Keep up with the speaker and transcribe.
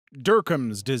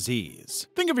Dercum's disease.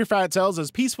 Think of your fat cells as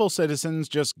peaceful citizens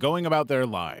just going about their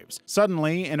lives.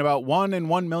 Suddenly, in about 1 in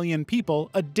 1 million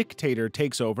people, a dictator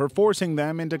takes over, forcing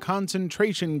them into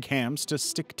concentration camps to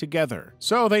stick together.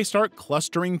 So they start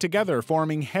clustering together,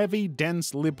 forming heavy,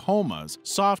 dense lipomas,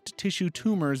 soft tissue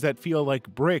tumors that feel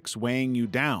like bricks weighing you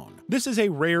down. This is a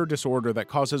rare disorder that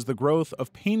causes the growth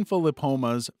of painful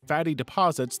lipomas, fatty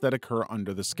deposits that occur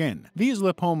under the skin. These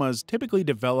lipomas typically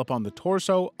develop on the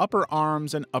torso, upper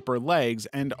arms, and upper legs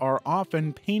and are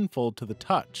often painful to the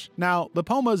touch. Now,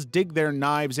 lipomas dig their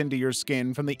knives into your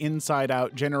skin from the inside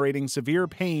out, generating severe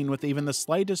pain with even the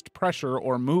slightest pressure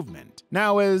or movement.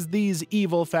 Now, as these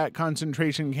evil fat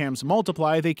concentration camps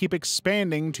multiply, they keep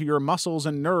expanding to your muscles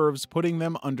and nerves, putting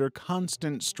them under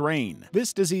constant strain.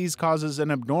 This disease causes an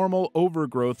abnormal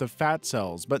overgrowth of fat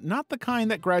cells, but not the kind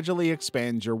that gradually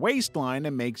expands your waistline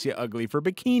and makes you ugly for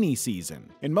bikini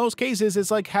season. In most cases,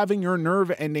 it's like having your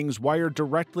nerve endings wired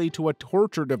directly to a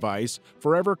torture device,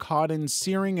 forever caught in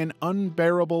searing and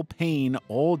unbearable pain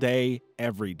all day,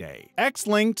 every day.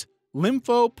 X-linked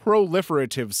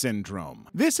Lymphoproliferative syndrome.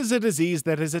 This is a disease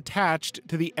that is attached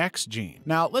to the X gene.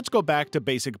 Now, let's go back to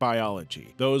basic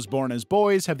biology. Those born as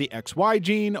boys have the XY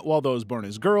gene, while those born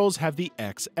as girls have the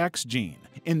XX gene.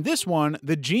 In this one,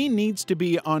 the gene needs to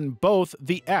be on both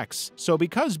the X, so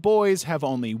because boys have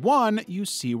only one, you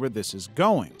see where this is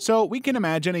going. So we can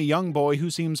imagine a young boy who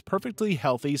seems perfectly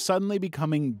healthy suddenly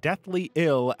becoming deathly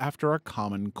ill after a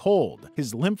common cold.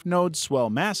 His lymph nodes swell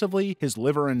massively, his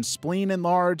liver and spleen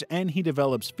enlarge, and he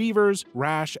develops fevers,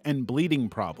 rash, and bleeding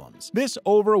problems. This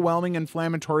overwhelming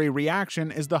inflammatory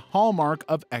reaction is the hallmark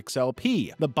of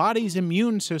XLP. The body's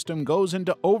immune system goes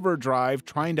into overdrive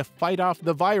trying to fight off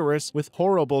the virus with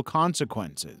horrible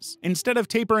consequences. Instead of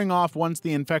tapering off once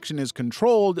the infection is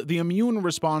controlled, the immune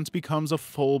response becomes a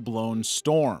full-blown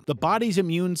storm. The body's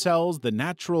immune cells, the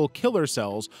natural killer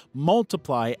cells,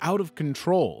 multiply out of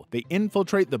control. They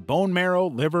infiltrate the bone marrow,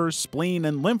 liver, spleen,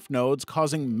 and lymph nodes,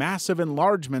 causing massive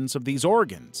enlargements of these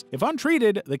organs. If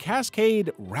untreated, the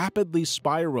cascade rapidly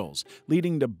spirals,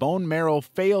 leading to bone marrow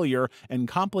failure and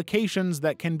complications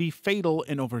that can be fatal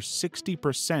in over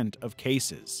 60% of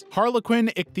cases. Harlequin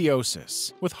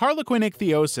Ichthyosis. With Harlequin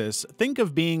Ichthyosis, think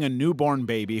of being a newborn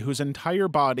baby whose entire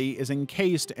body is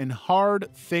encased in hard,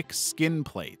 thick skin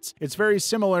plates. It's very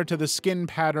similar to the skin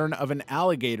pattern of an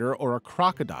alligator or a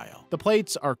crocodile. The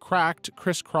plates are cracked,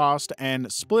 crisscrossed,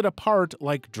 and split apart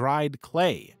like dried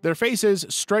clay. Their faces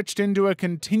stretched into a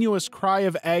continuous cry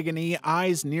of agony,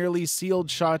 eyes nearly sealed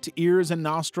shut, ears and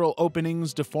nostril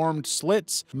openings deformed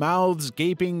slits, mouths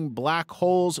gaping black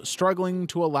holes struggling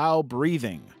to allow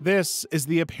breathing. This is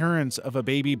the appearance of a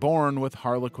baby born with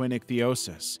Harlequin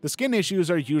Ichthyosis. The skin issues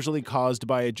are usually caused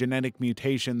by a genetic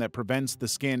mutation that prevents the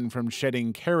skin from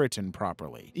shedding keratin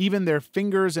properly. Even their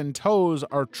fingers and toes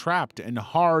are trapped in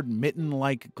hard,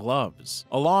 mitten-like gloves.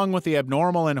 Along with the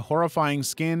abnormal and horrifying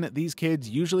skin, these kids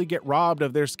usually get robbed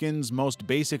of their skin's most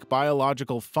basic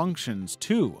biological functions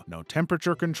too. No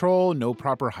temperature control, no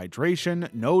proper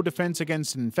hydration, no defense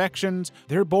against infections.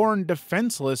 They're born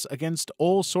defenseless against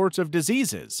all sorts of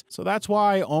diseases. So that's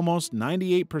why almost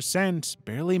 98%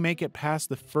 barely make it past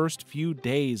the first few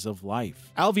days of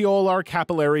life. Alveolar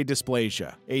capillary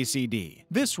dysplasia, ACD.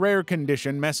 This rare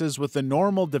condition messes with the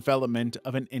normal development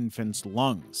of an infant's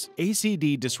lungs.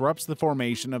 ACD disrupts the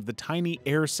formation of the tiny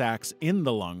air sacs in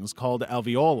the lungs called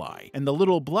alveoli, and the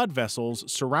little blood vessels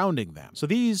surrounding them. So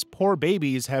these poor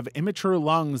babies have immature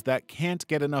lungs that can't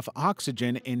get enough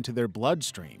oxygen into their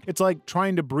bloodstream. It's like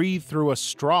trying to breathe through a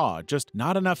straw, just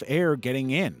not enough air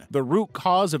getting in. The root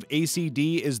cause of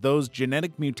ACD is those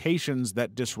genetic mutations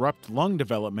that disrupt lung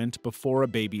development before a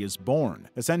baby is born.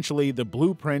 Essentially, the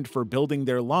blueprint for building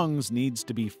their lungs needs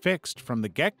to be fixed from the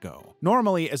get-go.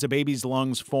 Normally, as a baby's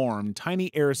lungs form,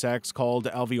 tiny air sacs called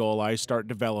alveoli start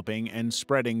developing and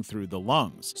spreading through the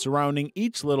lungs. Surrounding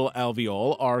each little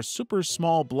alveole are super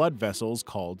small blood vessels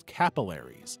called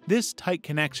capillaries. This tight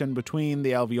connection between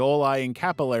the alveoli and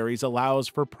capillaries allows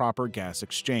for proper gas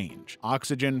exchange.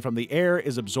 Oxygen from the air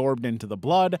is absorbed into the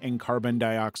blood and carbon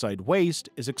dioxide waste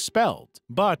is expelled.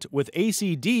 But with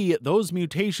ACD, those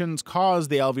mutations cause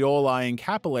the alveoli and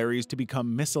capillaries to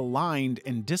become misaligned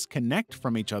and disconnect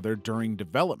from each other during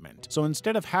development. So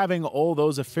instead of having all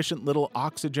those efficient little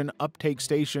oxygen uptake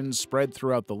stations spread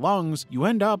throughout the lungs, you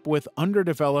end up with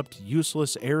underdeveloped,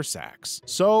 useless air sacs.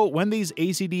 So when these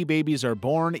ACD babies are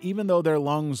born, even though their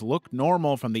lungs look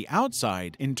normal from the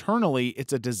outside, internally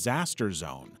it's a disaster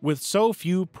zone. With so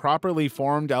few properly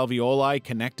formed alveoli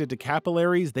connected connected to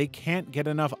capillaries, they can't get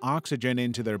enough oxygen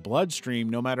into their bloodstream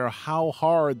no matter how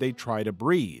hard they try to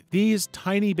breathe. These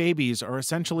tiny babies are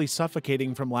essentially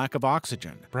suffocating from lack of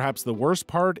oxygen. Perhaps the worst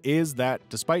part is that,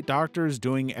 despite doctors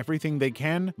doing everything they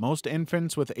can, most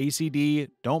infants with ACD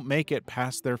don't make it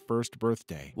past their first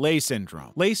birthday. Leigh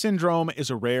Syndrome. Leigh Syndrome is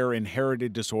a rare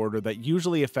inherited disorder that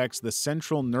usually affects the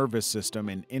central nervous system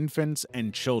in infants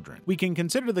and children. We can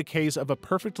consider the case of a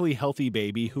perfectly healthy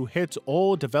baby who hits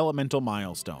all developmental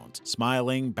milestones,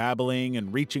 smiling, babbling,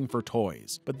 and reaching for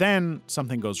toys. But then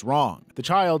something goes wrong. The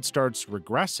child starts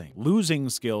regressing, losing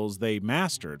skills they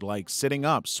mastered, like sitting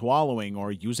up, swallowing,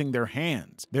 or using their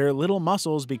hands. Their little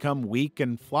muscles become weak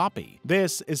and floppy.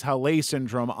 This is how Leigh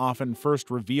syndrome often first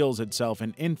reveals itself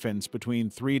in infants between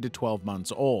 3 to 12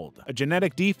 months old. A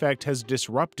genetic defect has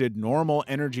disrupted normal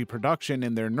energy production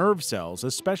in their nerve cells,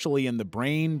 especially in the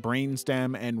brain,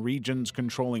 brainstem, and regions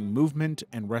controlling movement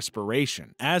and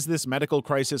respiration. As this medical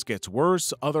crisis gets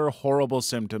worse, other horrible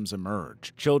symptoms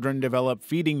emerge. Children develop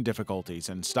feeding difficulties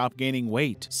and stop gaining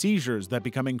weight, seizures that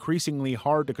become increasingly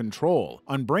hard to control.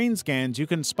 On brain scans, you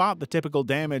can spot the typical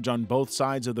damage on both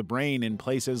sides of the brain in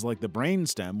places like the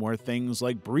brainstem where things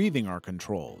like breathing are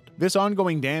controlled. This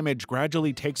ongoing damage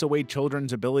gradually takes away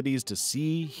children's abilities to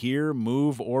see, hear,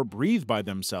 move, or breathe by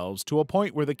themselves to a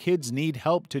point where the kids need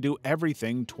help to do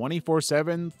everything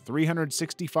 24/7,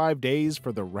 365 days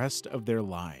for the rest of their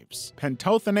lives.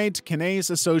 Pantothenate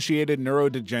Kinase-Associated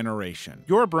Neurodegeneration.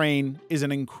 Your brain is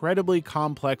an incredibly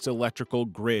complex electrical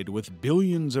grid with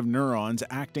billions of neurons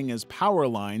acting as power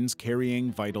lines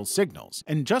carrying vital signals.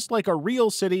 And just like a real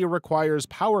city requires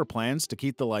power plants to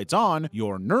keep the lights on,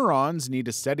 your neurons need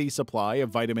a steady supply of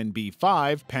vitamin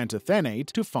B5, pantothenate,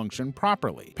 to function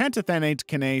properly. Pantothenate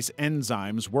kinase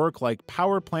enzymes work like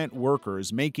power plant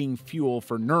workers making fuel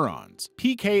for neurons.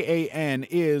 PKAN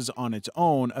is, on its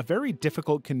own, a very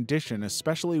difficult condition,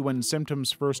 especially when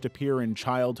symptoms first appear in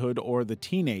childhood or the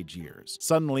teenage years.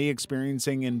 Suddenly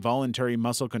experiencing involuntary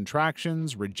muscle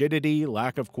contractions, rigidity,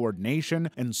 lack of coordination,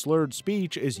 and slurred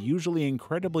speech is usually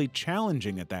incredibly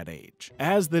challenging at that age.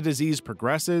 As the disease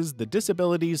progresses, the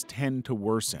disabilities tend to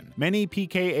worsen. Many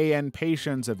PKAN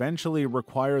patients eventually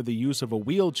require the use of a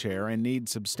wheelchair and need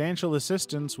substantial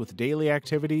assistance with daily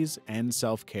activities and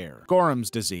self-care. Gorham's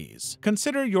disease.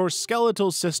 Consider your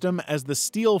skeletal system as the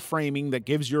steel framing that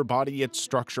gives your body its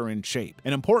structure and shape,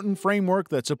 an important framework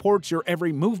that supports your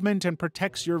every movement and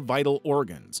protects your vital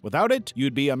organs. Without it,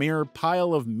 you'd be a mere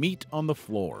pile of meat on the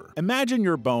floor. Imagine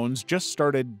your bones just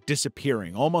started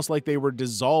disappearing, almost like they were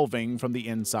dissolving from the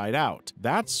inside out.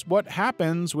 That's what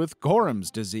happens with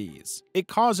Gorham's disease. It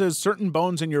causes certain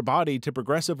bones in your body to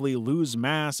progressively lose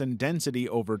mass and density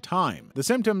over time. The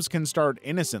symptoms can start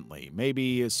innocently,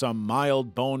 maybe some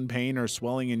mild bone pain or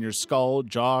swelling in your skull,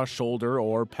 jaw, shoulder,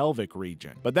 or pelvic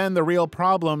region. But then the real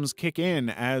problems kick in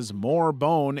as more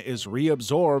bone is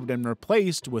reabsorbed and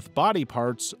replaced with body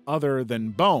parts other than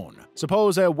bone.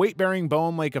 Suppose a weight-bearing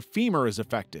bone like a femur is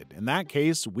affected. In that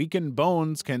case, weakened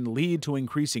bones can lead to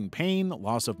increasing pain,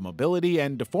 loss of mobility,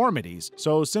 and deformities,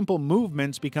 so simple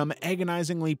movements become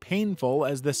agonizingly painful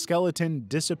as the skeleton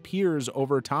disappears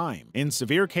over time. In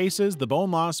severe cases, the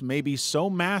bone loss may be so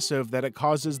massive that it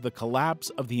causes the collapse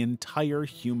of the entire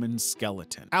human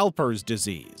skeleton. Alpers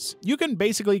Disease. You can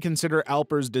basically consider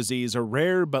Alpers Disease a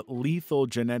rare but lethal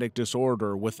genetic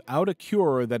disorder without a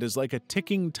cure that is like a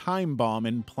ticking time bomb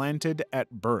implanted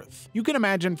at birth. You can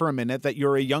imagine for a minute that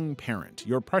you're a young parent,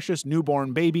 your precious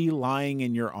newborn baby lying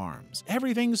in your arms.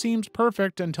 Everything seems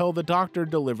perfect until the doctor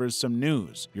delivers some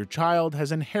news. Your child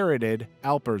has inherited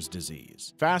Alpers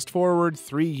disease. Fast forward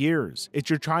 3 years. It's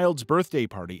your child's birthday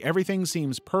party. Everything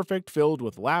seems perfect, filled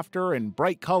with laughter and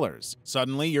bright colors.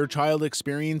 Suddenly, your child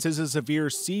experiences a severe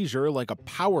seizure like a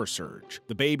power surge.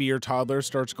 The baby or toddler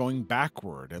starts going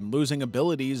backward and losing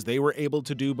abilities they were able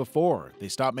to do before. They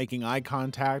stop making eye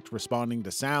contact, responding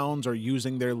to sounds, or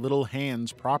using their little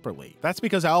hands properly. That's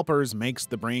because Alpers makes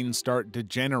the brain start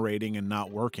degenerating and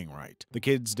not working right. The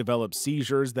kids develop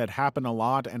seizures that happen a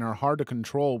lot and are hard to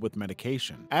control with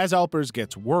medication. As Alpers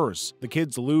gets worse, the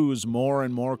kids lose more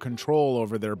and more control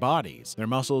over their bodies. Their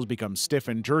muscles become stiff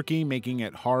and jerky, making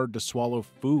it hard to swallow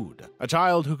food. A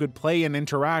child who could play and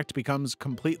interact becomes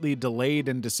completely delayed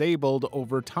and disabled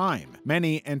over time.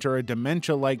 Many enter a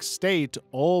dementia-like state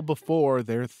all before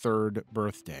their 3rd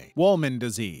birthday. Wolman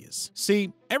Disease.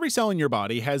 See, Every cell in your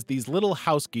body has these little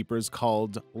housekeepers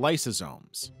called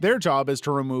lysosomes. Their job is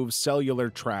to remove cellular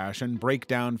trash and break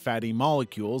down fatty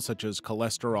molecules such as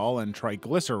cholesterol and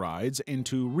triglycerides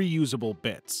into reusable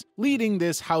bits. Leading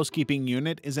this housekeeping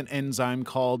unit is an enzyme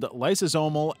called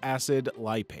lysosomal acid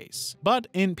lipase. But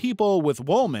in people with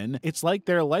Wolman, it's like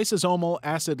their lysosomal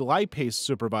acid lipase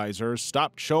supervisor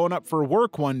stopped showing up for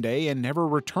work one day and never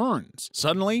returns.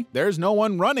 Suddenly, there's no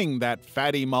one running that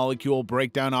fatty molecule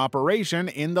breakdown operation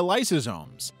in the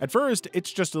lysosomes. At first,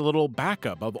 it's just a little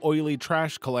backup of oily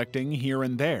trash collecting here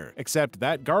and there, except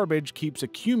that garbage keeps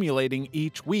accumulating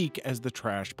each week as the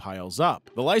trash piles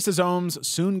up. The lysosomes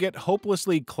soon get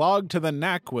hopelessly clogged to the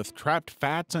neck with trapped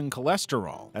fats and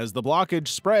cholesterol. As the blockage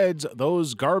spreads,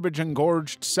 those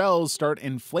garbage-engorged cells start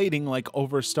inflating like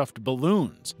overstuffed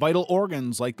balloons. Vital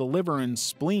organs like the liver and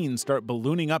spleen start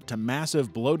ballooning up to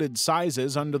massive bloated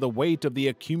sizes under the weight of the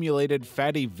accumulated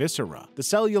fatty viscera. The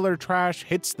cellular trash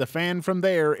hits the fan from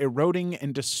there, eroding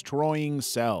and destroying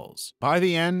cells. By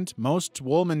the end, most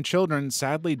Wolman children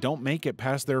sadly don't make it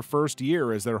past their first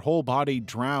year as their whole body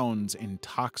drowns in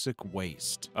toxic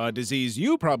waste. A disease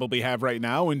you probably have right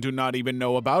now and do not even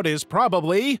know about is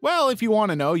probably, well, if you want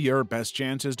to know, your best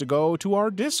chance is to go to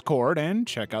our Discord and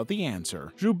check out the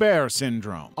answer. Joubert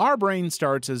Syndrome. Our brain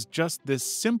starts as just this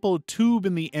simple tube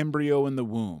in the embryo in the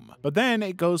womb, but then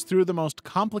it goes through the most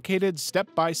complicated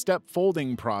step-by-step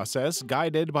folding process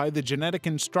guided by the genetic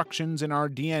instructions in our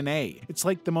DNA. It's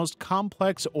like the most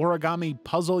complex origami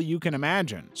puzzle you can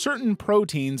imagine. Certain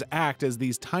proteins act as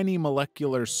these tiny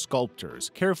molecular sculptors,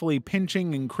 carefully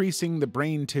pinching and creasing the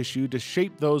brain tissue to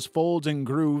shape those folds and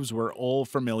grooves we're all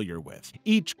familiar with.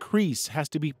 Each crease has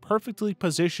to be perfectly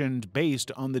positioned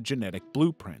based on the genetic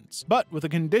blueprints. But with a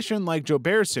condition like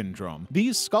Joubert syndrome,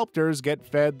 these sculptors get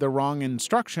fed the wrong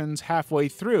instructions halfway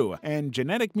through, and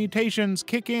genetic mutations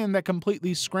kick in that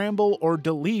completely scramble or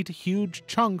delete huge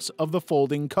chunks of the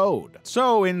folding code.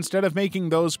 So instead of making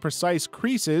those precise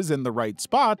creases in the right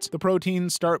spots, the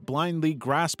proteins start blindly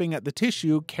grasping at the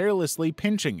tissue, carelessly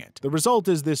pinching it. The result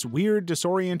is this weird,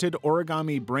 disoriented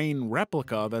origami brain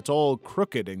replica that's all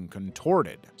crooked and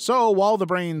contorted. So while the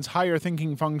brain's higher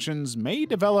thinking functions may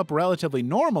develop relatively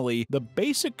normally, the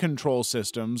basic control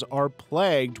systems are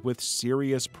plagued with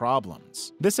serious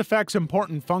problems. This affects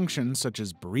important functions such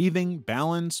as breathing,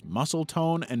 balance, muscle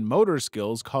tone, and motor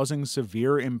skills, causing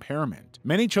severe impairment.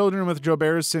 Many children with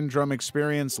Joubert syndrome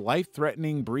experience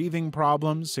life-threatening breathing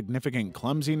problems, significant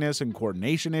clumsiness and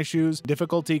coordination issues,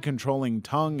 difficulty controlling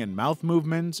tongue and mouth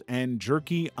movements, and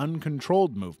jerky,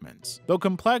 uncontrolled movements. Though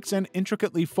complex and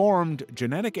intricately formed,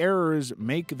 genetic errors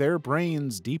make their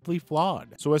brains deeply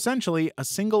flawed. So essentially, a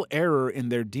single error in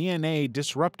their DNA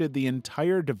disrupted the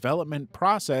entire development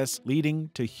process, leading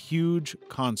to huge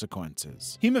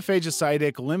consequences.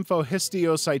 Hemophagocytic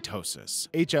Lymphohistiocytosis,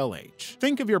 HLH.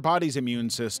 Think of your body's immune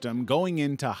system going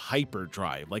into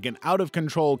hyperdrive, like an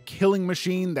out-of-control killing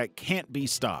machine that can't be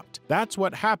stopped. That's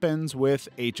what happens with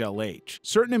HLH.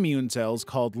 Certain immune cells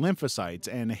called lymphocytes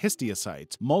and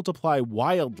histiocytes multiply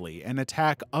wildly and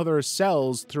attack other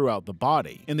cells throughout the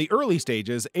body. In the early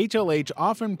stages, HLH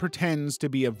often pretends to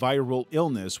be a viral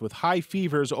illness with high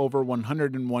fevers over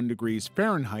 101 degrees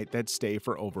Fahrenheit that stay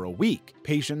for over a week.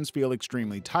 Patients feel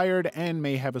extremely tired and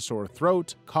may have a sore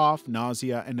throat, cough,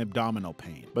 nausea, and abdominal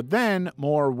pain. But then,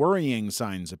 more worrying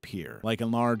signs appear, like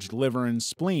enlarged liver and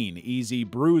spleen, easy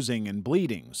bruising and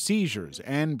bleeding, seizures,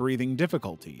 and breathing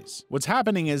difficulties. What's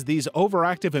happening is these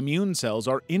overactive immune cells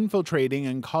are infiltrating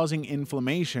and causing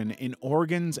inflammation in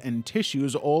organs and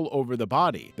tissues all over the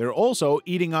body. They're also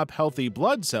eating up healthy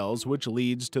blood cells, which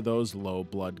leads to those low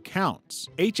blood counts.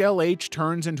 HLH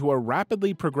turns into a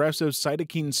rapidly progressive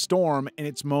cytokine storm in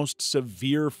its most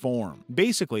severe form.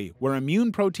 Basically, where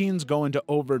immune proteins go into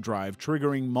overdrive,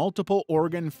 triggering multiple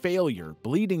organ failure,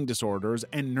 bleeding disorders,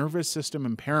 and nervous system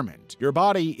impairment. Your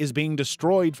body is being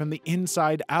destroyed from the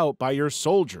inside out by your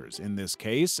soldiers, in this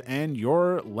case, and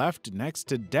you're left next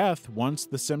to death once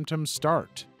the symptoms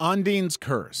start. Ondine's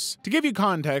curse. To give you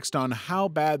context on how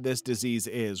bad this disease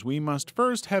is, we must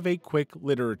first have a quick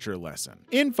literature lesson.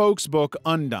 In Folk's book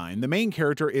Ondine, the main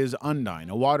character is Ondine,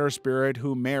 a water spirit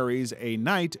who marries a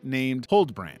knight named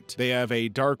Huldbrand. They have a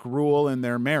dark rule in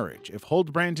their marriage. If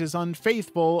Huldbrand is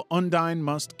unfaithful, Ondine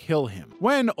must kill him.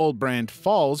 When Huldbrand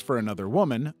falls for another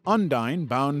woman, Ondine,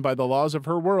 bound by the laws of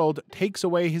her world, takes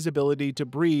away his ability to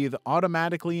breathe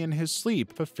automatically in his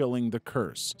sleep, fulfilling the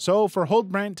curse. So for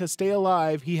Huldbrand to stay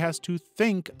alive, he has to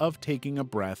think of taking a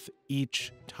breath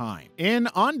each time. In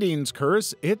Ondine's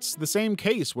curse, it's the same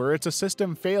case where it's a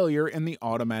system failure in the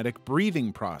automatic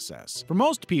breathing process. For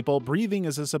most people, breathing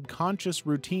is a subconscious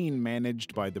routine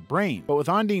managed by the brain, but with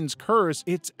Ondine's curse,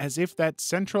 it's as if that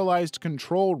centralized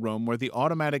control room where the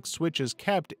automatic switch is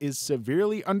kept is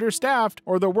severely understaffed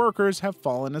or the workers have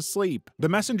fallen asleep. The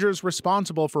messengers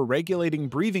responsible for regulating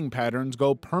breathing patterns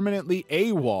go permanently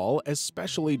AWOL,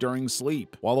 especially during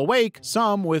sleep. While awake,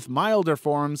 some with milder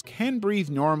forms can breathe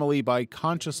normally by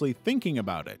consciously thinking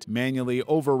about it, manually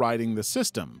overriding the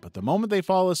system, but the moment they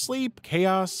fall asleep,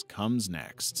 chaos comes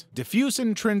next. Diffuse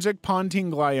intrinsic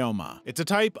Pontine glioma. It's a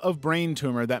type of brain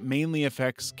tumor that mainly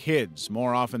affects kids.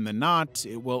 More often than not,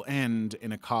 it will end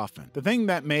in a coffin. The thing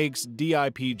that makes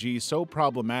DIPG so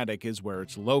problematic is where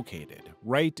it's located,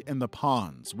 right in the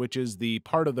pons, which is the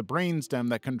part of the brainstem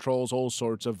that controls all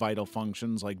sorts of vital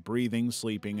functions like breathing,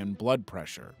 sleeping, and blood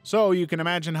pressure. So you can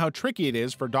imagine how tricky it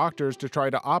is for doctors to try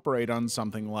to operate on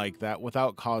something like that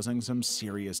without causing some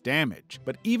serious damage.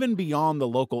 But even beyond the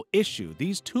local issue,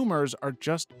 these tumors are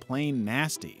just plain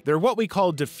nasty. They're what we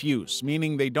call diffuse,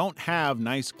 meaning they don't have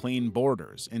nice clean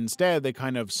borders. Instead, they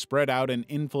kind of spread out and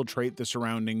infiltrate the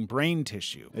surrounding brain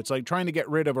tissue. It's like trying to get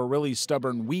rid of a really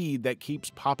stubborn weed that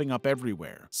keeps popping up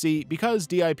everywhere. See, because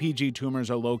DIPG tumors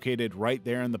are located right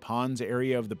there in the pons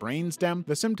area of the brainstem,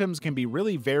 the symptoms can be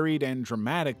really varied and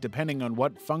dramatic depending on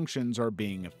what functions are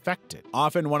being affected.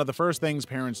 Often, one of the first things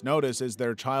parents notice is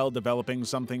their child developing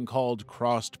something called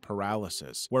crossed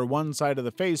paralysis, where one side of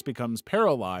the face becomes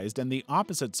paralyzed and the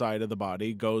opposite side of the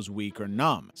body goes weak or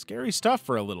numb. Scary stuff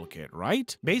for a little kid,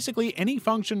 right? Basically, any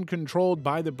function controlled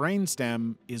by the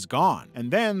brainstem is gone.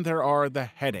 And then there are the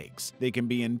headaches. They can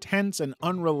be intense and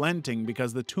unrelenting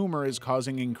because the tumor is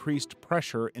causing increased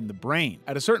pressure in the brain.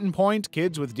 At a certain point,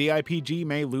 kids with DIPG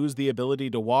may lose the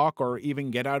ability to walk or even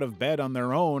get out of bed on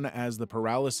their own as the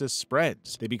paralysis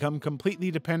spreads. They become completely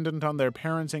dependent on their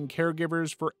parents and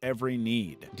caregivers for every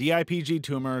need. DIPG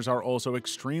tumors are also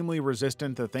extremely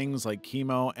resistant to things like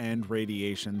chemo and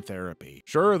radiation therapy.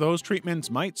 Sure, those treatments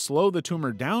might slow the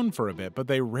tumor down for a bit, but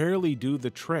they rarely do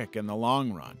the trick in the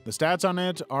long run. The stats on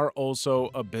it are also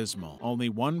abysmal. Only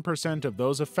 1% of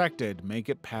those affected make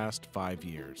it past 5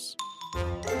 years.